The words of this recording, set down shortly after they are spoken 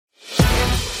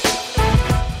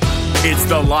It's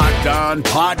the Locked On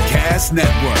Podcast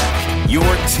Network, your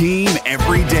team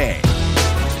every day.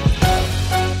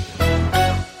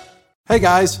 Hey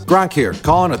guys, Gronk here,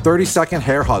 calling a 30-second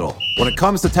hair huddle. When it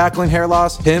comes to tackling hair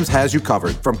loss, Hims has you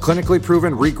covered. From clinically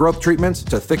proven regrowth treatments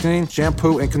to thickening,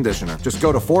 shampoo, and conditioner. Just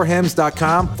go to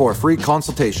 4hims.com for a free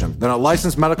consultation. Then a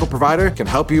licensed medical provider can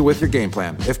help you with your game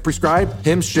plan. If prescribed,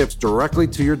 Hims ships directly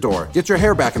to your door. Get your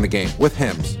hair back in the game with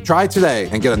Hims. Try today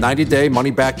and get a 90-day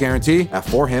money-back guarantee at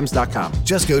 4hims.com.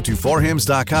 Just go to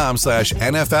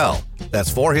 4hims.com/NFL.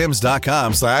 That's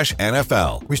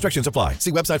 4hims.com/NFL. Restrictions apply.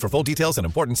 See website for full details and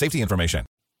important safety information.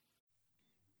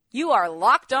 You are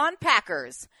Locked On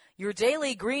Packers, your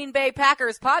daily Green Bay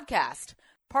Packers podcast,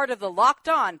 part of the Locked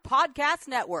On Podcast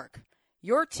Network,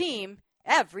 your team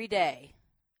every day.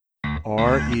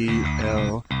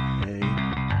 RELAX.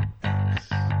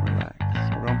 Relax.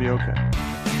 We're going to be okay.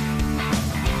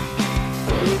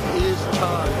 It is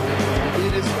time.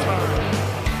 It is time.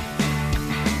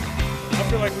 I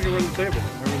feel like we can run the table.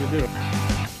 I really do.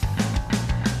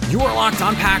 You are Locked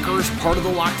On Packers, part of the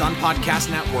Locked On Podcast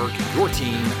Network, your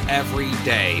team every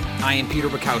day. I am Peter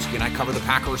Bukowski, and I cover the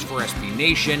Packers for SB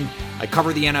Nation. I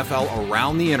cover the NFL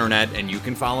around the internet, and you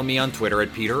can follow me on Twitter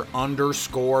at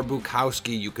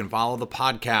Peter_Bukowski. You can follow the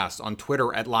podcast on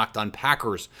Twitter at Locked On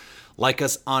Packers. Like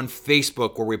us on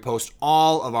Facebook, where we post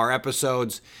all of our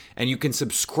episodes, and you can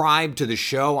subscribe to the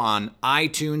show on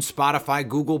iTunes, Spotify,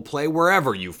 Google Play,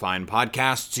 wherever you find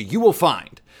podcasts. So you will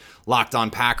find Locked On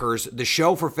Packers, the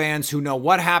show for fans who know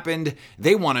what happened,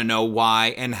 they want to know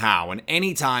why and how. And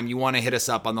anytime you want to hit us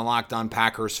up on the Locked On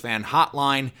Packers fan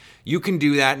hotline, you can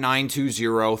do that,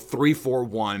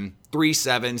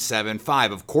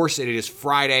 920-341-3775. Of course, it is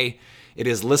Friday. It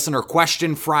is Listener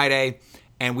Question Friday,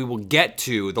 and we will get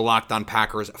to the Locked On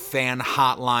Packers fan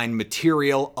hotline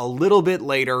material a little bit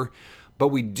later, but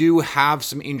we do have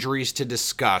some injuries to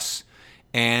discuss.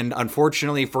 And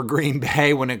unfortunately for Green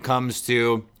Bay, when it comes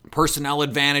to personnel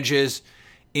advantages,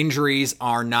 injuries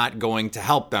are not going to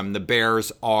help them. The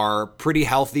Bears are pretty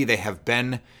healthy. They have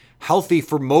been healthy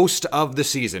for most of the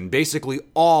season. Basically,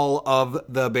 all of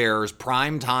the Bears'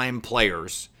 primetime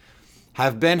players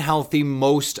have been healthy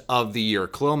most of the year.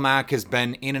 Khalil Mack has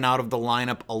been in and out of the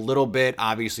lineup a little bit.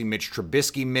 Obviously, Mitch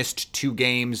Trubisky missed 2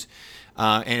 games,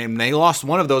 and they lost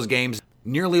one of those games.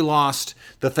 Nearly lost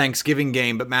the Thanksgiving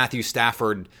game, but Matthew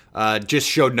Stafford just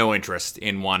showed no interest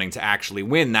in wanting to actually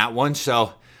win that one,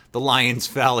 so the Lions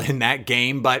fell in that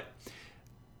game. But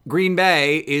Green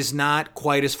Bay is not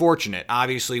quite as fortunate.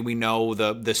 Obviously, we know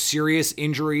the serious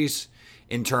injuries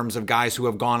in terms of guys who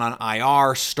have gone on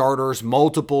IR, starters,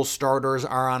 multiple starters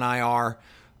are on IR,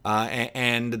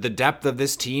 and the depth of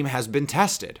this team has been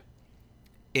tested.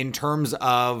 In terms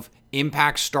of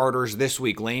impact starters this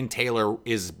week, Lane Taylor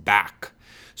is back.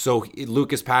 So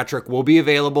Lucas Patrick will be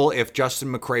available if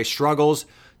Justin McCray struggles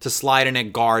to slide in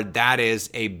at guard. That is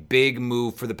a big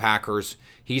move for the Packers.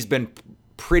 He's been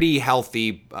pretty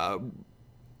healthy,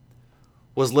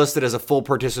 was listed as a full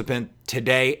participant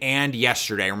today and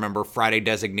yesterday. Remember, Friday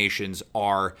designations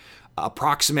are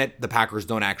approximate. The Packers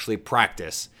don't actually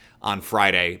practice on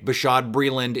Friday. Bashaud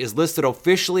Breeland is listed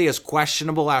officially as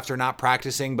questionable after not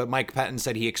practicing, but Mike Pettin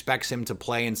said he expects him to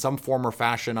play in some form or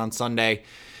fashion on Sunday.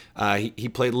 He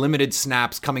played limited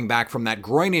snaps coming back from that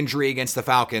groin injury against the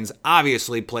Falcons.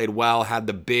 Obviously played well, had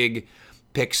the big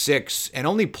pick 6, and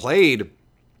only played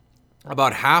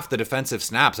about half the defensive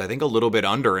snaps. I think a little bit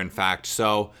under, in fact.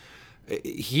 So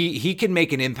he can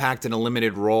make an impact in a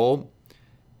limited role.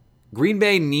 Green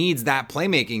Bay needs that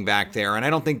playmaking back there, and I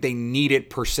don't think they need it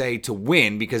per se to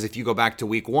win, because if you go back to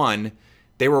week 1,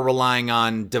 they were relying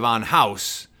on Devon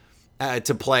House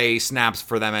to play snaps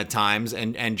for them at times,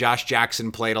 and Josh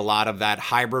Jackson played a lot of that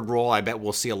hybrid role. I bet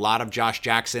we'll see a lot of Josh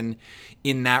Jackson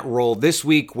in that role this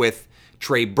week with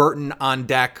Trey Burton on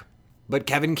deck, but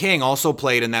Kevin King also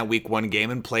played in that week 1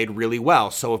 game and played really well.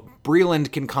 So if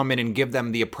Breeland can come in and give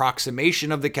them the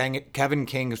approximation of the Kevin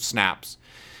King snaps,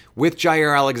 with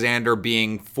Jair Alexander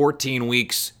being 14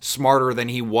 weeks smarter than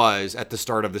he was at the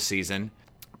start of the season,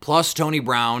 plus Tony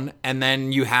Brown, and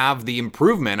then you have the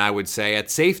improvement, I would say,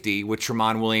 at safety with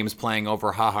Tramon Williams playing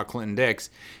over HaHa Clinton-Dix.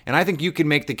 And I think you can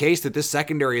make the case that this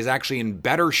secondary is actually in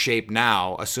better shape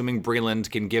now, assuming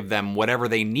Breeland can give them whatever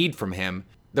they need from him.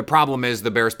 The problem is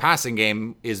the Bears' passing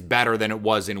game is better than it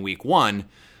was in week 1.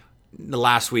 The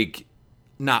last week,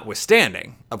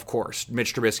 notwithstanding, of course,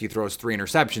 Mitch Trubisky throws 3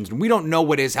 interceptions, and we don't know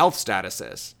what his health status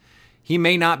is. He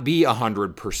may not be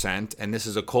 100%, and this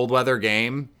is a cold weather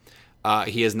game.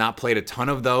 He has not played a ton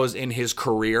of those in his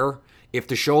career. If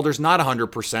the shoulder's not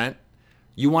 100%,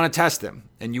 you want to test him,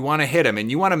 and you want to hit him, and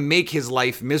you want to make his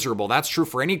life miserable. That's true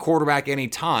for any quarterback any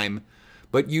time,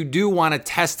 but you do want to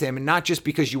test him, and not just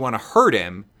because you want to hurt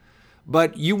him,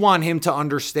 but you want him to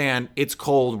understand it's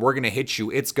cold, we're going to hit you,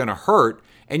 it's going to hurt,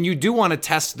 and you do want to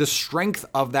test the strength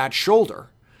of that shoulder.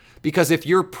 Because if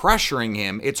you're pressuring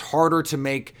him, it's harder to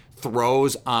make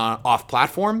throws off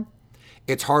platform.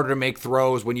 It's harder to make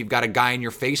throws when you've got a guy in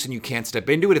your face and you can't step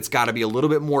into it. It's got to be a little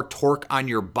bit more torque on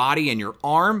your body and your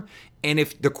arm. And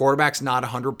if the quarterback's not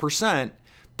 100%,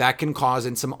 that can cause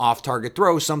in some off-target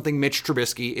throws, something Mitch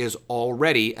Trubisky is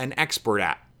already an expert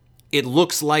at. It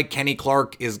looks like Kenny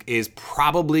Clark is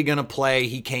probably going to play.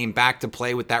 He came back to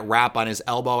play with that wrap on his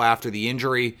elbow after the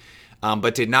injury,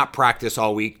 but did not practice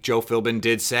all week. Joe Philbin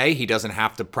did say he doesn't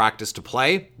have to practice to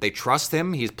play. They trust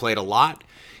him. He's played a lot.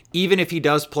 Even if he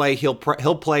does play, he'll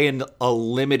play in a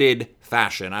limited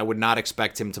fashion. I would not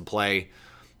expect him to play,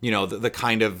 the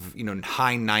kind of,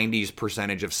 high 90s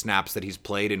percentage of snaps that he's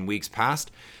played in weeks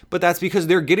past. But that's because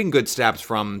they're getting good snaps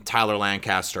from Tyler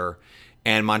Lancaster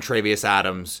and Montravius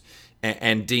Adams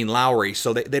and Dean Lowry.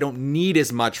 So they don't need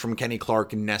as much from Kenny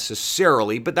Clark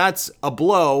necessarily. But that's a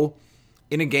blow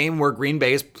in a game where Green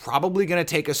Bay is probably going to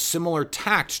take a similar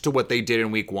tact to what they did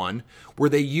in week 1, where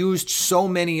they used so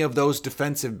many of those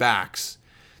defensive backs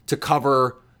to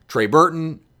cover Trey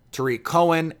Burton, Tariq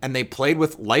Cohen, and they played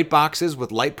with light boxes,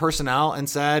 with light personnel, and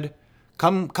said,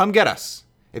 come get us.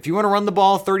 If you want to run the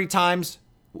ball 30 times,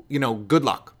 good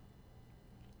luck.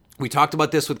 We talked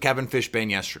about this with Kevin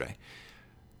Fishbane yesterday.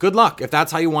 Good luck if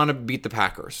that's how you want to beat the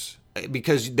Packers.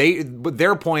 Because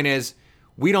their point is,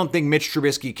 we don't think Mitch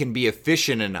Trubisky can be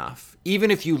efficient enough, even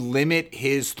if you limit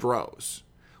his throws.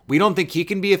 We don't think he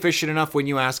can be efficient enough when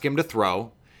you ask him to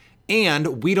throw,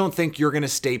 and we don't think you're going to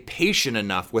stay patient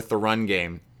enough with the run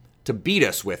game to beat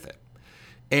us with it.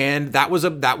 And that was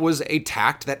a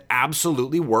tact that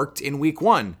absolutely worked in week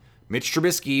 1. Mitch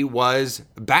Trubisky was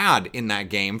bad in that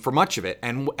game for much of it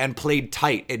and played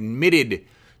tight, admitted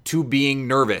to being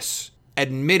nervous,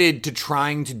 admitted to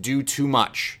trying to do too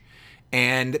much.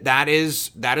 And that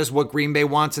is what Green Bay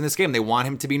wants in this game. They want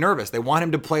him to be nervous. They want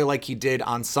him to play like he did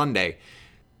on Sunday.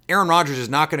 Aaron Rodgers is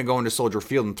not going to go into Soldier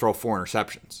Field and throw 4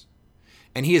 interceptions.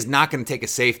 And he is not going to take a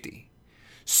safety.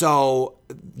 So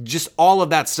just all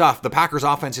of that stuff, the Packers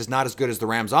offense is not as good as the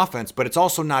Rams offense, but it's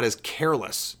also not as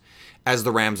careless as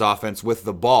the Rams offense with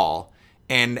the ball.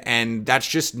 And that's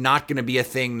just not going to be a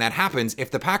thing that happens. If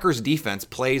the Packers defense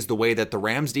plays the way that the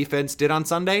Rams defense did on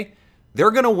Sunday,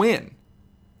 they're going to win.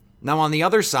 Now, on the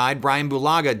other side, Brian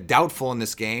Bulaga, doubtful in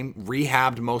this game,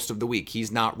 rehabbed most of the week.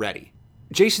 He's not ready.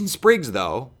 Jason Spriggs,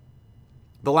 though,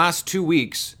 the last 2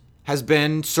 weeks has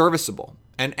been serviceable.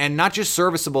 And not just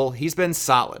serviceable, he's been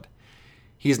solid.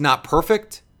 He's not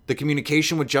perfect. The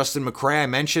communication with Justin McCray I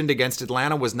mentioned against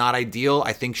Atlanta was not ideal.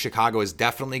 I think Chicago is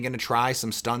definitely going to try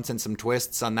some stunts and some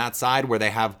twists on that side where they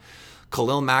have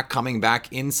Khalil Mack coming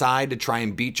back inside to try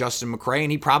and beat Justin McCray,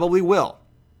 and he probably will.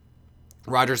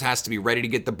 Rodgers has to be ready to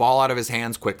get the ball out of his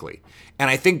hands quickly. And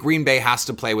I think Green Bay has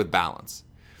to play with balance.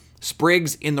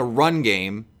 Spriggs in the run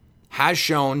game has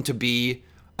shown to be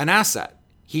an asset.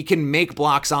 He can make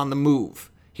blocks on the move.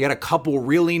 He had a couple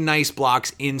really nice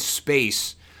blocks in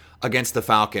space against the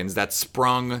Falcons that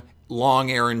sprung long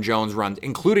Aaron Jones runs,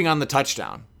 including on the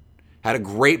touchdown. Had a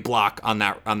great block on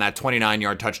that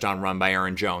 29-yard touchdown run by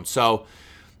Aaron Jones. So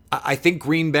I think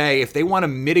Green Bay, if they want to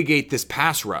mitigate this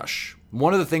pass rush,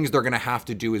 one of the things they're going to have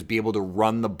to do is be able to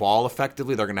run the ball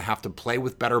effectively. They're going to have to play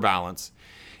with better balance.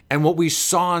 And what we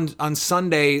saw on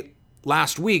Sunday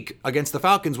last week against the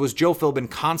Falcons was Joe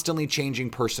Philbin constantly changing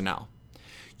personnel.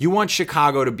 You want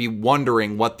Chicago to be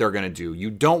wondering what they're going to do.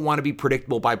 You don't want to be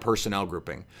predictable by personnel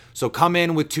grouping. So come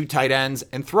in with 2 tight ends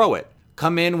and throw it.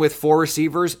 Come in with 4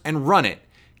 receivers and run it.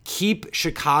 Keep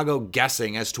Chicago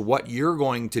guessing as to what you're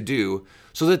going to do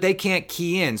so that they can't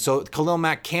key in. So Khalil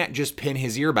Mack can't just pin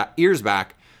his ears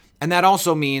back. And that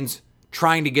also means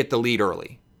trying to get the lead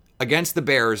early. Against the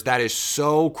Bears, that is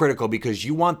so critical because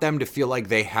you want them to feel like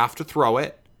they have to throw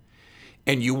it.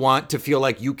 And you want to feel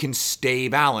like you can stay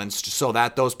balanced so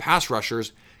that those pass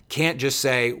rushers can't just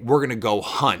say, we're going to go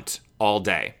hunt all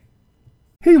day.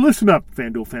 Hey, listen up,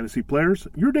 FanDuel fantasy players.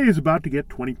 Your day is about to get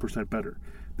 20% better.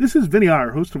 This is Vinny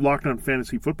Iyer, host of Locked On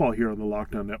Fantasy Football here on the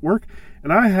Locked On Network,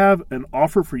 and I have an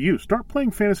offer for you. Start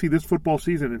playing fantasy this football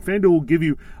season, and FanDuel will give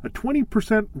you a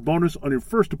 20% bonus on your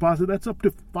first deposit. That's up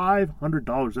to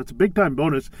 $500. That's a big-time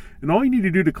bonus, and all you need to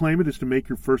do to claim it is to make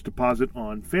your first deposit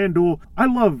on FanDuel. I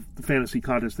love the fantasy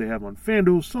contests they have on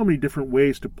FanDuel. So many different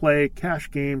ways to play,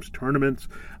 cash games, tournaments.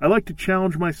 I like to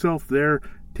challenge myself there.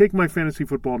 Take my fantasy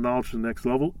football knowledge to the next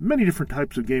level. Many different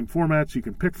types of game formats you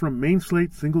can pick from: main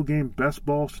slate, single game, best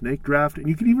ball, snake draft, and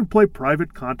you can even play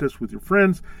private contests with your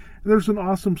friends. And there's an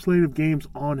awesome slate of games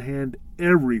on hand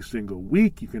every single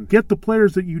week. You can get the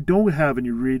players that you don't have in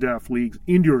your redraft leagues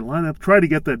into your lineup. Try to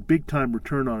get that big-time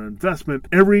return on investment.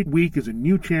 Every week is a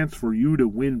new chance for you to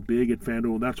win big at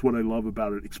FanDuel, and that's what I love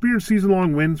about it. Experience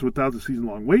season-long wins without the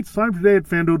season-long waits. Sign up today at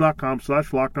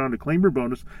FanDuel.com/LockedOn to claim your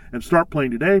bonus and start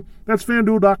playing today. That's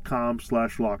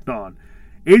FanDuel.com/LockedOn.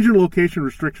 Age and location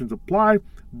restrictions apply.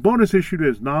 Bonus issued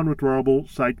as non-withdrawable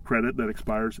site credit that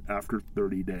expires after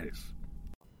 30 days.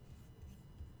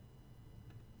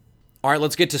 All right,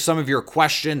 let's get to some of your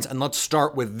questions, and let's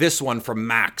start with this one from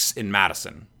Max in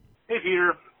Madison. Hey,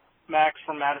 Peter. Max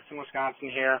from Madison, Wisconsin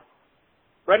here.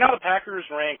 Right now, the Packers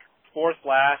rank fourth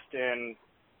last in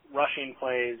rushing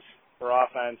plays for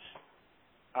offense.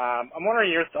 I'm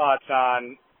wondering your thoughts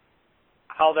on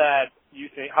how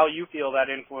you feel that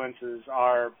influences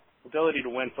our ability to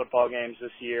win football games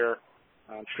this year.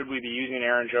 Should we be using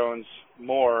Aaron Jones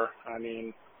more? I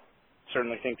mean,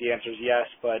 certainly think the answer is yes,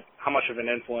 but how much of an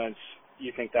influence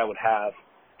you think that would have?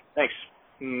 Thanks.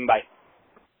 Bye.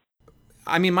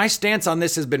 I mean, my stance on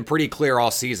this has been pretty clear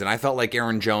all season. I felt like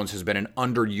Aaron Jones has been an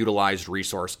underutilized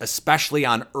resource, especially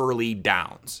on early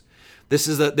downs. This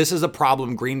is a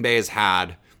problem Green Bay has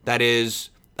had that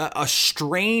is a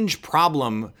strange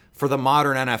problem for the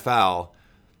modern NFL.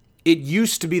 It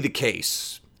used to be the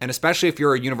case, and especially if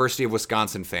you're a University of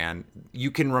Wisconsin fan, you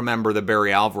can remember the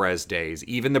Barry Alvarez days,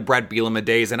 even the Brett Bielema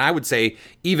days, and I would say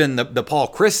even the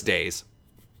Paul Chryst days,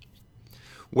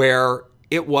 where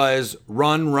it was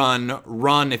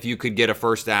run if you could get a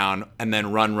first down, and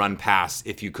then run, pass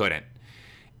if you couldn't.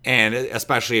 And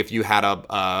especially if you had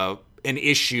an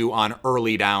issue on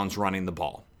early downs running the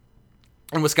ball.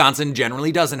 And Wisconsin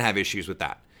generally doesn't have issues with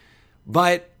that.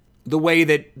 But the way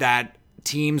that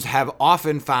teams have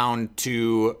often found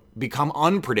to become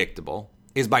unpredictable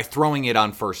is by throwing it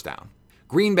on first down.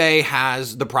 Green Bay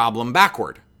has the problem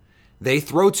backward. They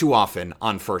throw too often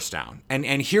on first down.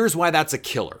 And here's why that's a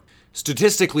killer.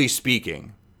 Statistically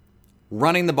speaking,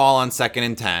 running the ball on 2nd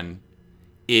and 10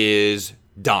 is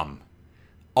dumb.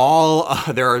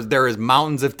 There is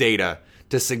mountains of data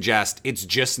to suggest it's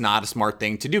just not a smart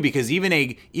thing to do, because even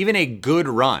a good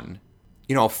run,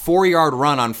 a 4-yard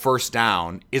run on first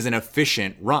down is an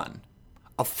efficient run.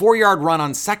 A 4-yard run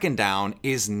on 2nd down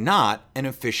is not an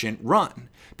efficient run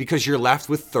because you're left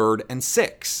with 3rd and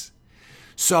 6.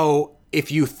 So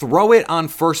if you throw it on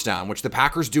first down, which the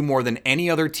Packers do more than any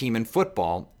other team in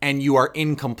football, and you are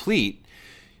incomplete,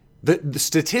 the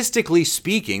statistically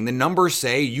speaking, the numbers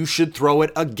say you should throw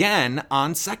it again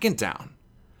on 2nd down.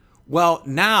 Well,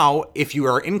 now if you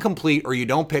are incomplete or you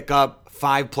don't pick up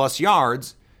 5+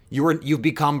 yards, you've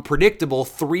become predictable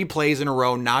 3 plays in a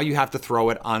row. Now you have to throw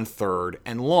it on 3rd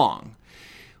and long.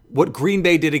 What Green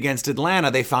Bay did against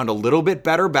Atlanta, they found a little bit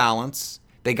better balance.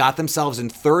 They got themselves in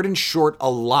 3rd and short a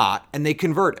lot, and they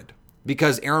converted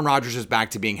because Aaron Rodgers is back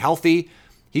to being healthy.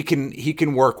 He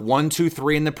can work 1, 2,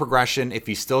 3 in the progression. If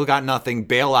he's still got nothing,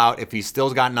 bail out. If he's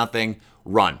still got nothing,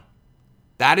 run.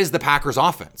 That is the Packers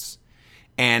offense.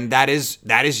 And that is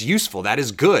useful. That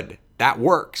is good. That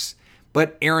works.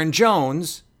 But Aaron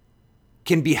Jones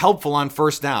can be helpful on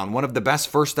first down, one of the best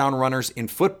first down runners in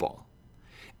football.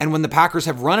 And when the Packers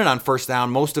have run it on first down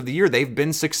most of the year, they've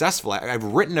been successful. I've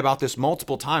written about this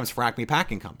multiple times for Acme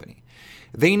Packing Company.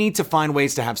 They need to find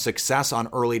ways to have success on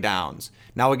early downs.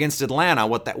 Now against Atlanta,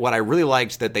 what I really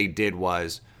liked that they did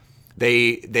was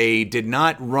they did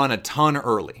not run a ton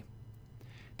early.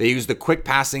 They used the quick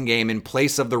passing game in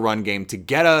place of the run game to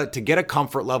get a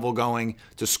comfort level going,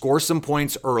 to score some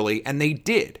points early, and they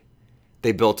did.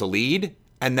 They built a lead,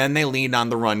 and then they leaned on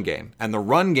the run game. And the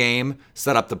run game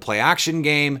set up the play action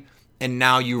game, and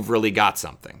now you've really got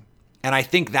something. And I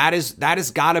think that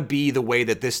has got to be the way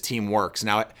that this team works.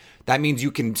 Now, that means you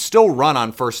can still run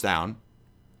on first down,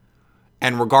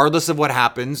 and regardless of what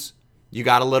happens, you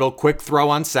got a little quick throw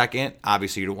on 2nd.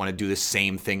 Obviously, you don't want to do the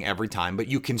same thing every time, but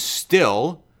you can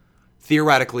still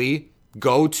theoretically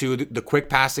go to the quick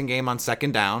passing game on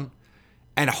 2nd down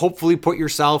and hopefully put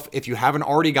yourself, if you haven't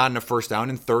already gotten a first down,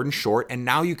 in 3rd and short, and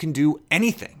now you can do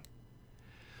anything.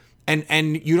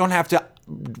 And you don't have to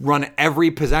run every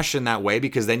possession that way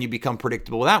because then you become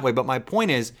predictable that way. But my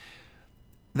point is,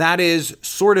 that is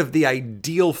sort of the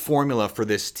ideal formula for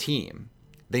this team.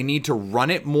 They need to run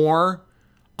it more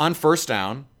on first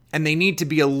down, and they need to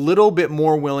be a little bit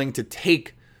more willing to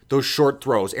take those short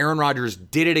throws. Aaron Rodgers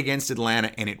did it against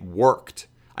Atlanta, and it worked.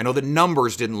 I know the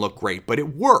numbers didn't look great, but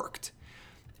it worked.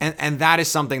 And that is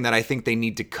something that I think they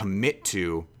need to commit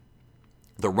to,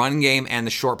 the run game and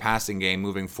the short passing game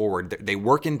moving forward. They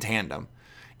work in tandem.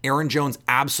 Aaron Jones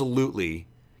absolutely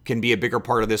can be a bigger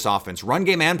part of this offense, run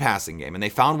game and passing game. And they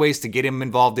found ways to get him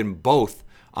involved in both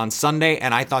on Sunday,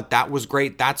 and I thought that was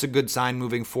great. That's a good sign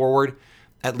moving forward,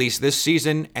 at least this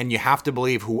season, and you have to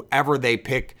believe whoever they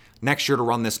pick next year to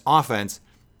run this offense,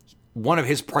 one of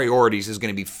his priorities is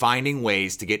going to be finding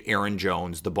ways to get Aaron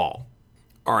Jones the ball.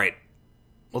 All right,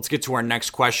 let's get to our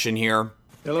next question here.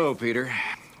 Hello, Peter.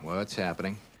 What's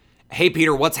happening? Hey,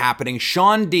 Peter, what's happening?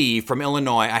 Sean D. from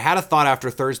Illinois. I had a thought after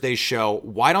Thursday's show.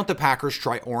 Why don't the Packers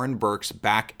try Oren Burks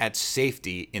back at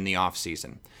safety in the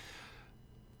offseason?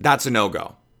 That's a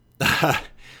no-go.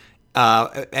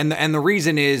 And the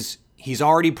reason is he's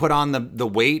already put on the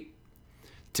weight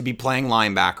to be playing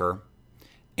linebacker,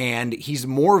 and he's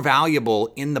more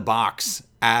valuable in the box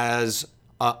as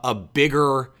a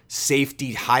bigger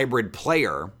safety hybrid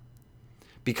player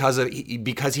because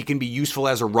he can be useful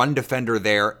as a run defender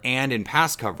there and in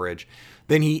pass coverage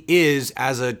than he is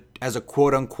as a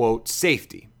quote unquote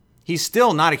safety. He's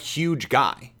still not a huge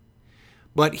guy,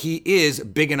 but he is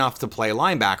big enough to play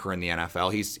linebacker in the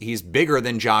NFL. He's bigger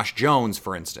than Josh Jones,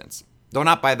 for instance, though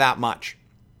not by that much.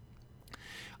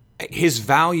 His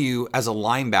value as a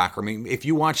linebacker, I mean, if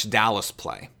you watch Dallas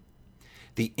play,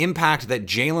 the impact that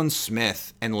Jalen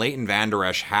Smith and Leighton Vander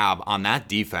Esch have on that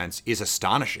defense is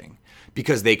astonishing.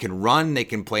 Because they can run, they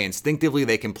can play instinctively,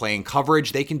 they can play in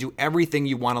coverage, they can do everything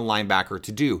you want a linebacker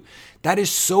to do. That is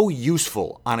so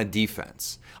useful on a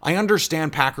defense. I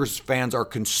understand Packers fans are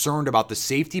concerned about the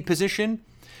safety position,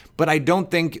 but I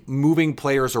don't think moving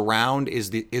players around is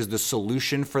the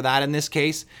solution for that in this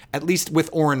case, at least with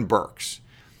Oren Burks.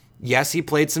 Yes, he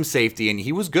played some safety, and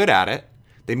he was good at it.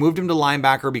 They moved him to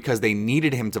linebacker because they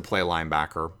needed him to play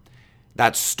linebacker,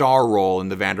 that star role in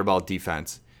the Vanderbilt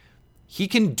defense. He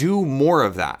can do more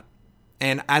of that.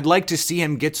 And I'd like to see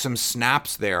him get some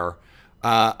snaps there,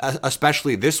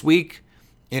 especially this week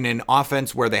in an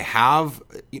offense where they have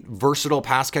versatile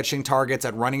pass-catching targets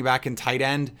at running back and tight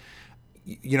end.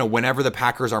 You know, whenever the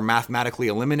Packers are mathematically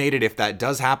eliminated, if that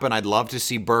does happen, I'd love to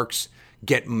see Burks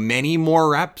get many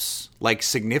more reps, like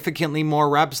significantly more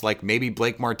reps, like maybe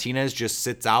Blake Martinez just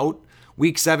sits out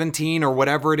week 17 or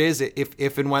whatever it is,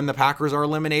 if and when the Packers are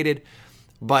eliminated.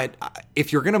 But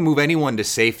if you're going to move anyone to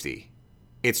safety,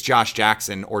 it's Josh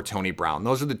Jackson or Tony Brown.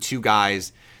 Those are the two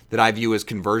guys that I view as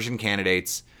conversion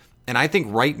candidates. And I think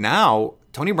right now,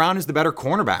 Tony Brown is the better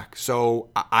cornerback. So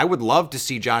I would love to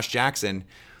see Josh Jackson.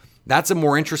 That's a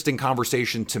more interesting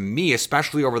conversation to me,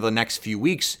 especially over the next few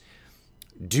weeks.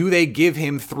 Do they give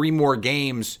him 3 more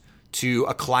games to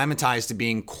acclimatize to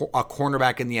being a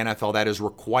cornerback in the NFL that is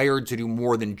required to do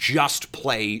more than just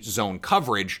play zone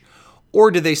coverage? Or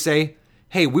do they say,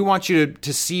 hey, we want you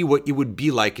to see what it would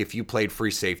be like if you played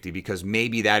free safety, because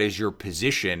maybe that is your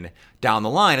position down the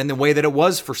line in the way that it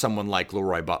was for someone like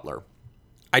Leroy Butler.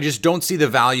 I just don't see the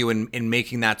value in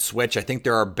making that switch. I think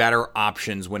there are better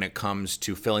options when it comes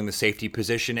to filling the safety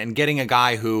position and getting a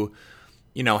guy who,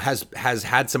 you know, has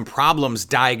had some problems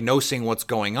diagnosing what's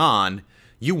going on.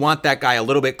 You want that guy a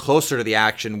little bit closer to the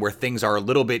action where things are a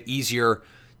little bit easier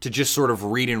to just sort of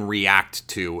read and react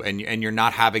to, and you're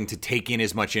not having to take in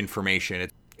as much information.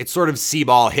 It's sort of see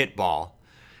ball, hit ball.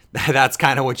 That's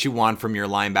kind of what you want from your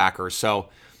linebacker. So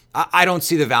I don't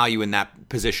see the value in that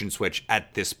position switch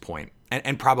at this point,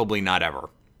 and probably not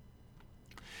ever.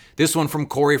 This one from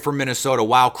Corey from Minnesota.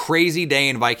 Wow, crazy day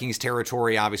in Vikings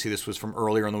territory. Obviously, this was from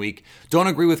earlier in the week. Don't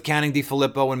agree with Canning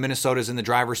DiFilippo when Minnesota's in the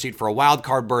driver's seat for a wild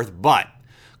card berth, but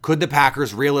could the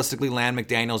Packers realistically land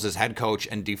McDaniels as head coach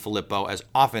and DiFilippo as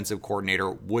offensive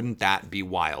coordinator? Wouldn't that be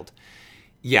wild?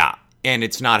 Yeah, and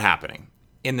it's not happening.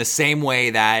 In the same way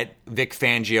that Vic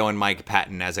Fangio and Mike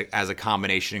Patton as a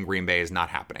combination in Green Bay is not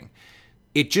happening.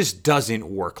 It just doesn't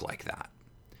work like that.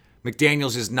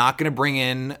 McDaniels is not going to bring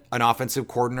in an offensive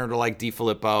coordinator like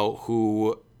DiFilippo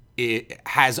who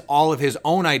has all of his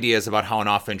own ideas about how an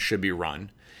offense should be run.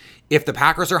 If the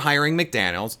Packers are hiring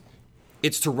McDaniels,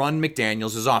 it's to run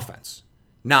McDaniels' offense,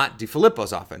 not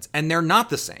DiFilippo's offense. And they're not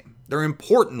the same. They're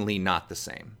importantly not the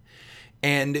same.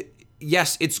 And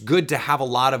yes, it's good to have a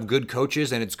lot of good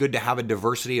coaches and it's good to have a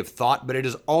diversity of thought, but it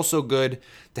is also good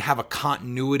to have a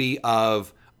continuity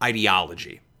of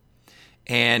ideology.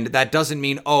 And that doesn't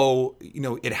mean,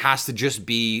 it has to just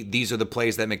be these are the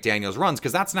plays that McDaniels runs,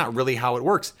 because that's not really how it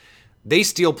works. They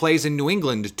steal plays in New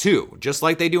England too, just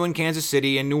like they do in Kansas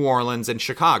City and New Orleans and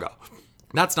Chicago.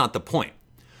 That's not the point.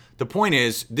 The point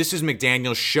is, this is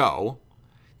McDaniel's show.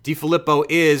 DiFilippo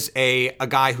is a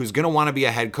guy who's going to want to be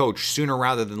a head coach sooner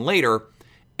rather than later,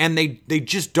 and they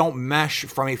just don't mesh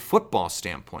from a football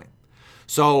standpoint.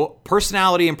 So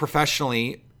personality and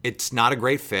professionally, it's not a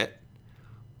great fit.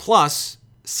 Plus,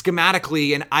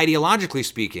 schematically and ideologically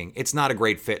speaking, it's not a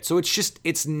great fit. So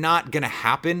it's not going to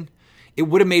happen It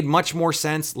would have made much more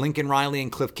sense, Lincoln Riley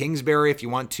and Cliff Kingsbury, if you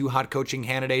want two hot coaching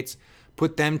candidates,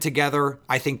 put them together.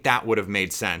 I think that would have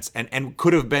made sense and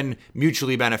could have been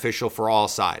mutually beneficial for all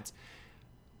sides.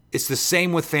 It's the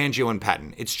same with Fangio and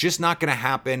Pettine. It's just not going to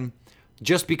happen.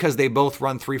 Just because they both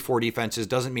run 3-4 defenses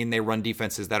doesn't mean they run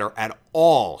defenses that are at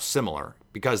all similar,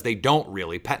 because they don't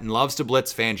really. Pettine loves to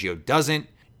blitz, Fangio doesn't.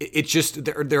 It's just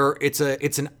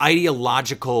it's an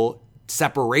ideological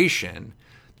separation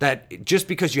that just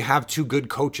because you have two good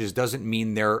coaches doesn't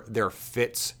mean they're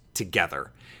fits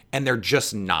together, and they're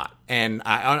just not. And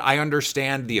I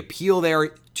understand the appeal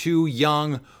there. Two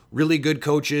young, really good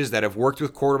coaches that have worked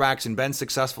with quarterbacks and been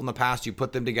successful in the past. You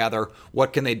put them together.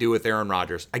 What can they do with Aaron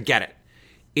Rodgers? I get it.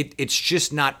 It's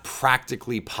just not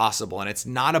practically possible. And it's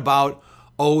not about,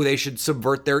 oh, they should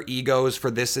subvert their egos for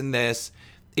this and this.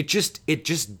 It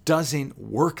just doesn't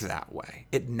work that way.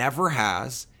 It never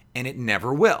has, and it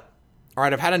never will. All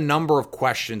right, I've had a number of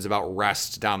questions about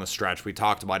rest down the stretch. We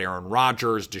talked about Aaron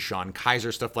Rodgers, Deshaun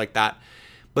Kaiser, stuff like that.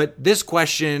 But this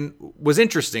question was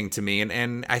interesting to me,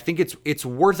 and I think it's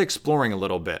worth exploring a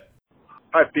little bit.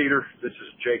 Hi, Peter. This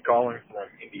is Jay calling from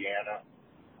Indiana.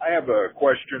 I have a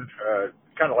question.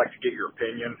 Kind of like to get your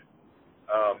opinion.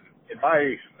 In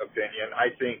my opinion,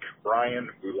 I think Brian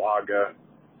Bulaga,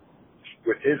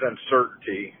 with his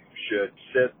uncertainty, should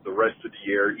sit the rest of the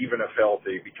year, even if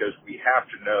healthy, because we have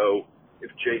to know if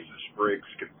Jason Spriggs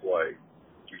can play.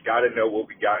 We got to know what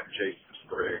we got in Jason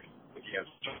Spriggs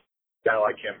against a guy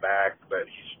like him back, but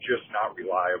he's just not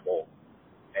reliable.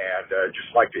 And just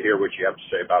like to hear what you have to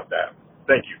say about that.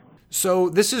 Thank you. So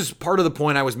this is part of the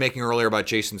point I was making earlier about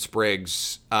Jason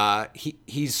Spriggs.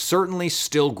 He's certainly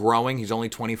still growing. He's only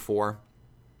 24.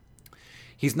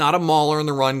 He's not a mauler in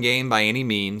the run game by any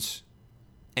means.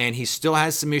 And he still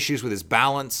has some issues with his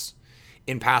balance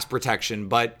in pass protection.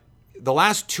 But the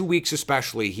last 2 weeks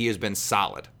especially, he has been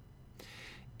solid.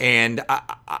 And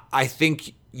I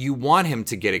think you want him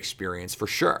to get experience for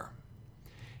sure.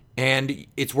 And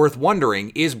it's worth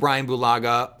wondering, is Brian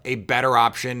Bulaga a better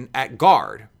option at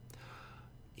guard?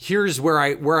 Here's where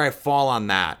I fall on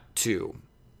that too.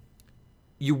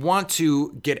 You want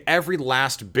to get every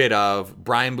last bit of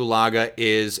Brian Bulaga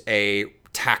is a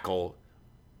tackle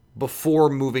before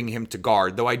moving him to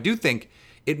guard. Though I do think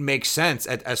it makes sense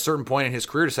at a certain point in his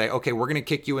career to say, okay, we're going to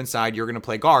kick you inside, you're going to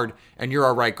play guard, and you're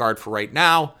our right guard for right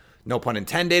now, no pun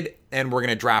intended, and we're going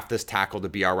to draft this tackle to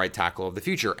be our right tackle of the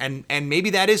future. And maybe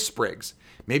that is Spriggs.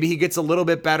 Maybe he gets a little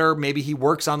bit better. Maybe he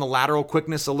works on the lateral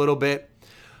quickness a little bit.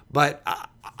 But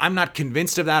I'm not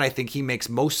convinced of that. I think he makes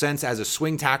most sense as a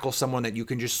swing tackle, someone that you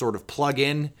can just sort of plug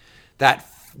in, that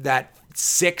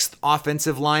sixth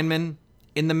offensive lineman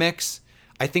in the mix.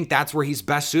 I think that's where he's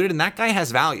best suited, and that guy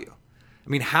has value. I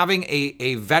mean, having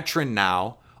a veteran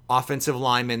now, offensive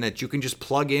lineman that you can just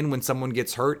plug in when someone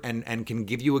gets hurt and can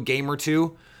give you a game or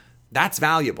two, that's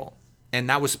valuable. And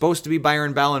that was supposed to be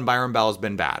Byron Bell, and Byron Bell has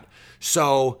been bad.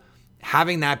 So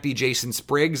having that be Jason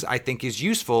Spriggs, I think, is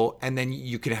useful. And then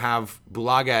you can have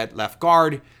Bulaga at left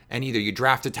guard, and either you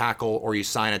draft a tackle or you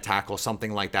sign a tackle,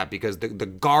 something like that, because the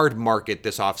guard market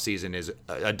this offseason is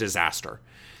a disaster.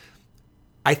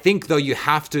 I think, though, you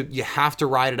have to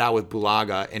ride it out with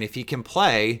Bulaga, and if he can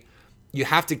play, you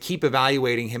have to keep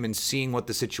evaluating him and seeing what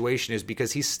the situation is,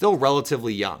 because he's still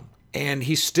relatively young. And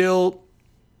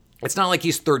it's not like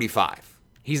he's 35.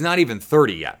 He's not even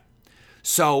 30 yet.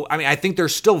 So, I mean, I think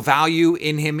there's still value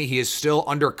in him. He is still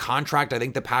under contract. I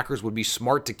think the Packers would be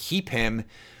smart to keep him.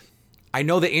 I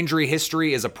know the injury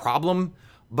history is a problem,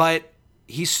 but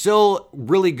he's still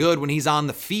really good when he's on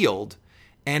the field.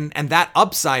 And that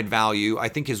upside value, I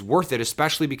think, is worth it,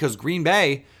 especially because Green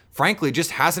Bay, frankly,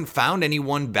 just hasn't found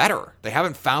anyone better. They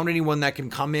haven't found anyone that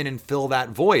can come in and fill that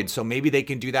void. So maybe they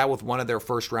can do that with one of their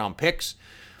first-round picks.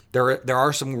 There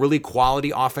are some really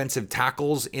quality offensive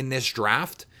tackles in this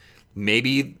draft.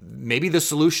 Maybe the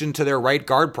solution to their right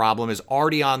guard problem is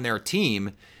already on their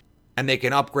team, and they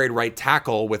can upgrade right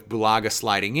tackle with Bulaga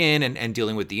sliding in and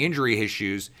dealing with the injury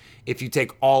issues. If you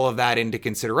take all of that into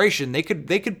consideration, they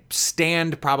could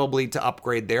stand probably to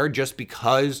upgrade there, just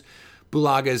because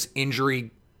Bulaga's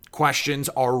injury questions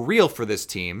are real for this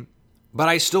team. But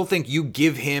I still think you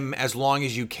give him as long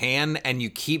as you can, and you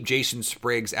keep Jason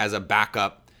Spriggs as a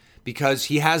backup, because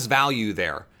he has value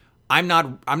there. I'm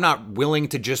not willing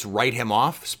to just write him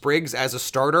off, Spriggs, as a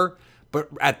starter, but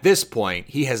at this point,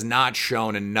 he has not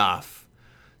shown enough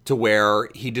to where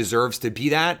he deserves to be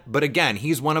that. But again,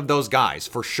 he's one of those guys,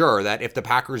 for sure, that if the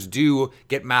Packers do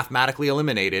get mathematically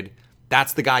eliminated,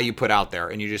 that's the guy you put out there,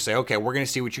 and you just say, okay, we're going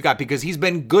to see what you got, because he's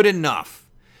been good enough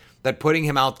that putting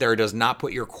him out there does not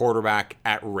put your quarterback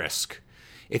at risk.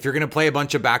 if you're going to play a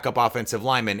bunch of backup offensive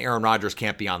linemen, Aaron Rodgers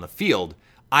can't be on the field.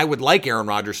 I would like Aaron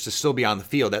Rodgers to still be on the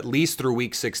field, at least through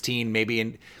week 16. Maybe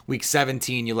in week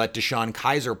 17, you let Deshaun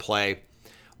Kaiser play.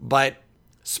 But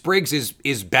Spriggs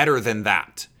is better than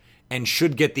that and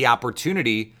should get the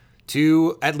opportunity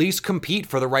to at least compete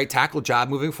for the right tackle job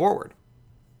moving forward.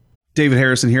 David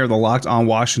Harrison here, the Locked On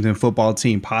Washington Football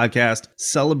Team podcast,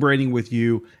 celebrating with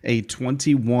you a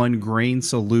 21 grain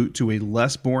salute to a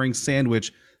less boring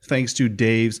sandwich thanks to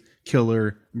Dave's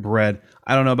Killer Bread.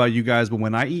 I don't know about you guys, but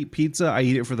when I eat pizza, I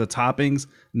eat it for the toppings,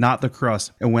 not the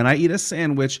crust. And when I eat a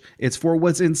sandwich, it's for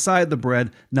what's inside the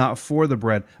bread, not for the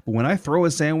bread. But when I throw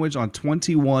a sandwich on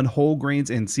 21 whole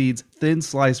grains and seeds, thin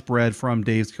sliced bread from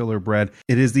Dave's Killer Bread,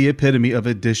 it is the epitome of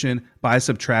addition by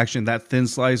subtraction. That thin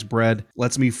sliced bread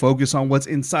lets me focus on what's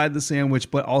inside the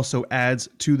sandwich, but also adds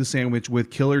to the sandwich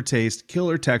with killer taste,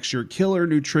 killer texture, killer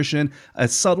nutrition, a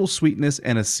subtle sweetness,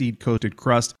 and a seed-coated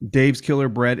crust. Dave's Killer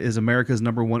Bread is America's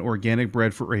 #1 organic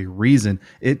bread for a reason.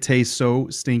 It tastes so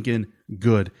stinking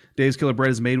good. Dave's Killer Bread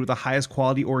is made with the highest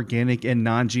quality organic and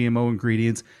non-GMO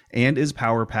ingredients and is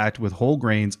power-packed with whole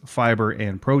grains, fiber,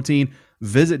 and protein.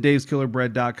 Visit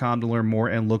daveskillerbread.com to learn more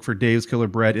and look for Dave's Killer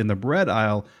Bread in the bread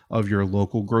aisle of your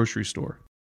local grocery store.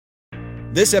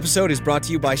 This episode is brought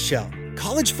to you by Shell.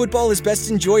 College football is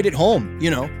best enjoyed at home.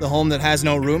 You know, the home that has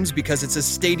no rooms because it's a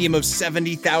stadium of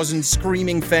 70,000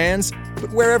 screaming fans.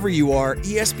 But wherever you are,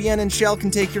 ESPN and Shell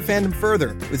can take your fandom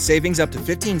further with savings up to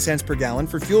 15 cents per gallon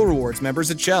for fuel rewards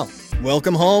members at Shell.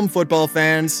 Welcome home, football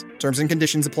fans. Terms and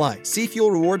conditions apply. See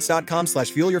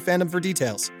fuelrewards.com/fuelyourfandom for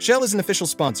details. Shell is an official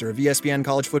sponsor of ESPN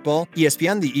College Football.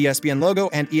 ESPN, the ESPN logo,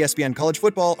 and ESPN College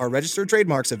Football are registered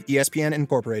trademarks of ESPN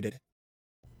Incorporated.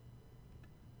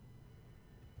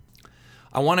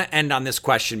 I want to end on this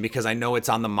question because I know it's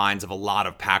on the minds of a lot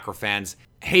of Packer fans.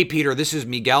 Hey, Peter, this is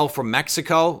Miguel from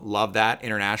Mexico. Love that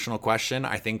international question.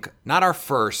 I think not our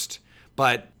first,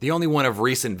 but the only one of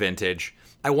recent vintage.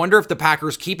 I wonder if the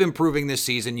Packers keep improving this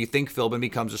season, you think Philbin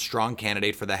becomes a strong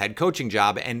candidate for the head coaching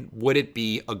job, and would it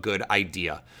be a good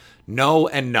idea? No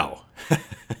and no.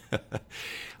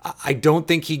 I don't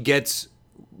think he gets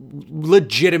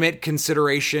legitimate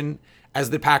consideration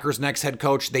as the Packers' next head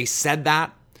coach. They said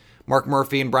that. Mark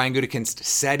Murphy and Brian Gutekunst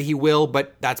said he will,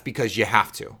 but that's because you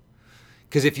have to.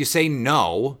 Because if you say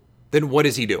no, then what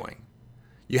is he doing?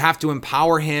 You have to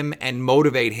empower him and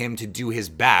motivate him to do his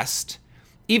best.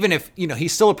 Even if,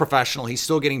 he's still a professional, he's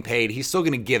still getting paid, he's still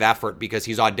going to give effort because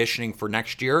he's auditioning for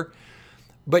next year.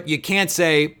 But you can't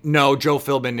say, no, Joe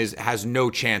Philbin has no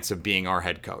chance of being our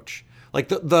head coach. Like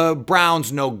the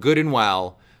Browns know good and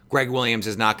well Greg Williams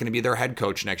is not going to be their head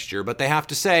coach next year, but they have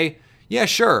to say, yeah,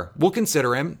 sure, we'll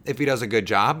consider him if he does a good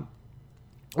job.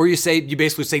 Or you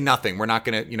basically say nothing. We're not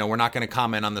going to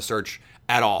comment on the search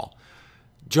at all.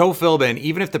 Joe Philbin,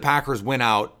 even if the Packers win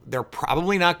out, they're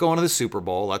probably not going to the Super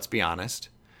Bowl, let's be honest.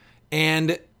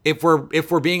 And if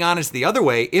we're being honest the other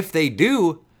way, if they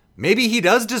do, maybe he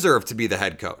does deserve to be the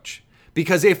head coach.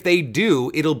 Because if they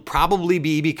do, it'll probably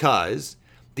be because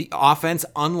the offense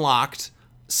unlocked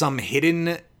some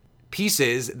hidden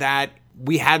pieces that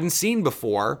we hadn't seen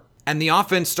before. And the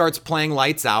offense starts playing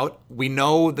lights out. We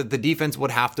know that the defense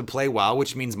would have to play well,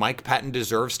 which means Mike Pettin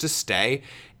deserves to stay.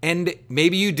 And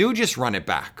maybe you do just run it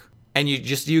back. And you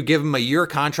give him a year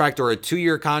contract or a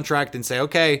 2-year contract and say,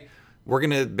 okay, we're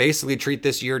going to basically treat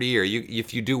this year to year.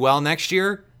 If you do well next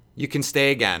year, you can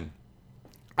stay again.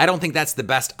 I don't think that's the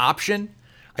best option.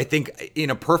 I think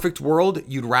in a perfect world,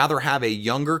 you'd rather have a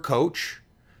younger coach,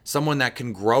 someone that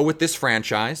can grow with this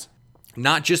franchise.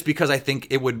 Not just because I think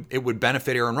it would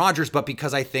benefit Aaron Rodgers, but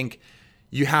because I think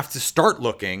you have to start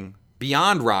looking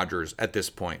beyond Rodgers at this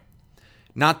point.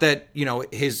 Not that,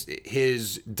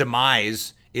 his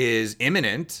demise is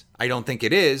imminent. I don't think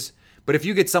it is. But if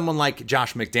you get someone like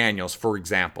Josh McDaniels, for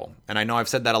example, and I know I've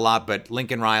said that a lot, but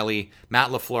Lincoln Riley, Matt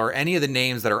LaFleur, any of the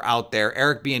names that are out there,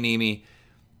 Eric Bieniemy,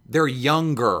 they're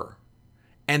younger.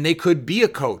 And they could be a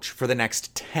coach for the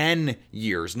next 10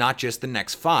 years, not just the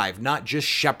next 5, not just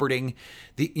shepherding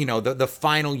the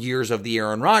final years of the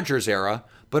Aaron Rodgers era,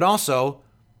 but also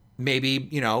maybe,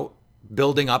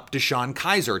 building up Deshaun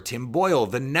Kaiser, Tim Boyle,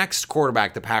 the next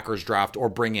quarterback the Packers draft or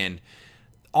bring in.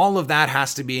 All of that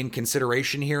has to be in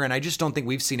consideration here, and I just don't think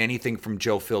we've seen anything from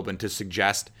Joe Philbin to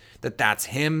suggest that that's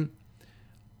him.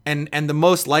 And the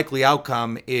most likely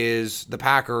outcome is the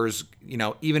Packers,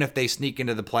 even if they sneak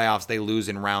into the playoffs, they lose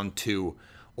in round 2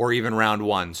 or even round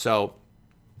 1. So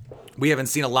we haven't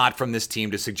seen a lot from this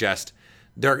team to suggest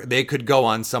they could go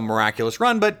on some miraculous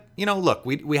run. But, look,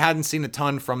 we hadn't seen a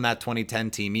ton from that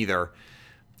 2010 team either.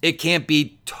 It can't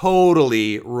be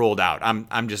totally ruled out.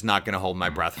 I'm just not going to hold my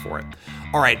breath for it.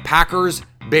 All right, Packers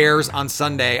Bears on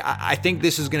Sunday. I think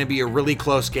this is going to be a really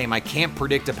close game. I can't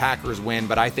predict a Packers win,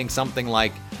 but I think something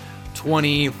like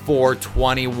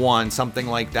 24-21, something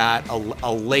like that.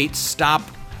 A late stop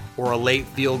or a late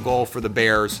field goal for the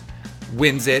Bears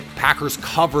wins it. Packers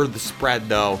cover the spread,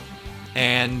 though.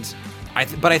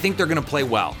 But I think they're going to play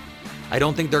well. I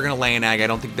don't think they're going to lay an egg. I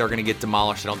don't think they're going to get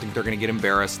demolished. I don't think they're going to get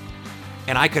embarrassed.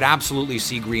 And I could absolutely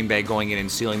see Green Bay going in and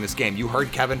sealing this game. You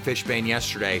heard Kevin Fishbane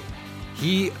yesterday.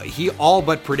 He all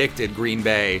but predicted Green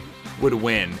Bay would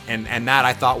win. And that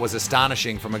I thought was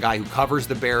astonishing from a guy who covers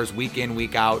the Bears week in,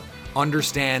 week out,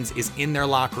 understands, is in their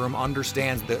locker room,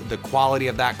 understands the quality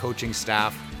of that coaching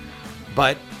staff.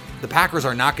 But the Packers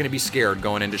are not going to be scared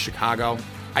going into Chicago.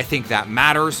 I think that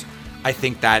matters. I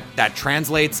think that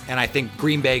translates, and I think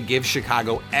Green Bay gives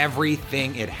Chicago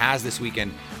everything it has this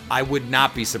weekend. I would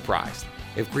not be surprised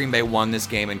if Green Bay won this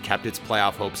game and kept its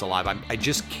playoff hopes alive. I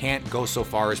just can't go so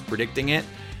far as predicting it.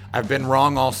 I've been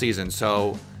wrong all season,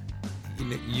 so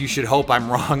you should hope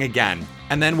I'm wrong again.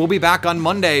 And then we'll be back on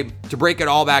Monday to break it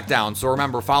all back down. So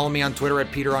remember, follow me on Twitter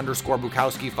at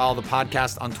Peter_Bukowski. Follow the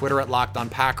podcast on Twitter at Locked On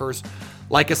Packers.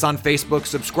 Like us on Facebook.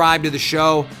 Subscribe to the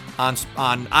show on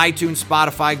iTunes,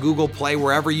 Spotify, Google Play,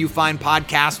 wherever you find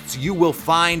podcasts. You will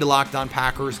find Locked On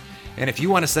Packers. And if you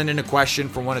want to send in a question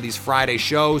for one of these Friday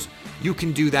shows, you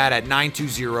can do that at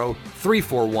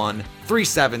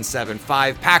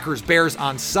 920-341-3775. Packers Bears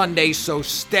on Sunday, so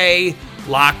stay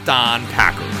locked on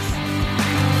Packers.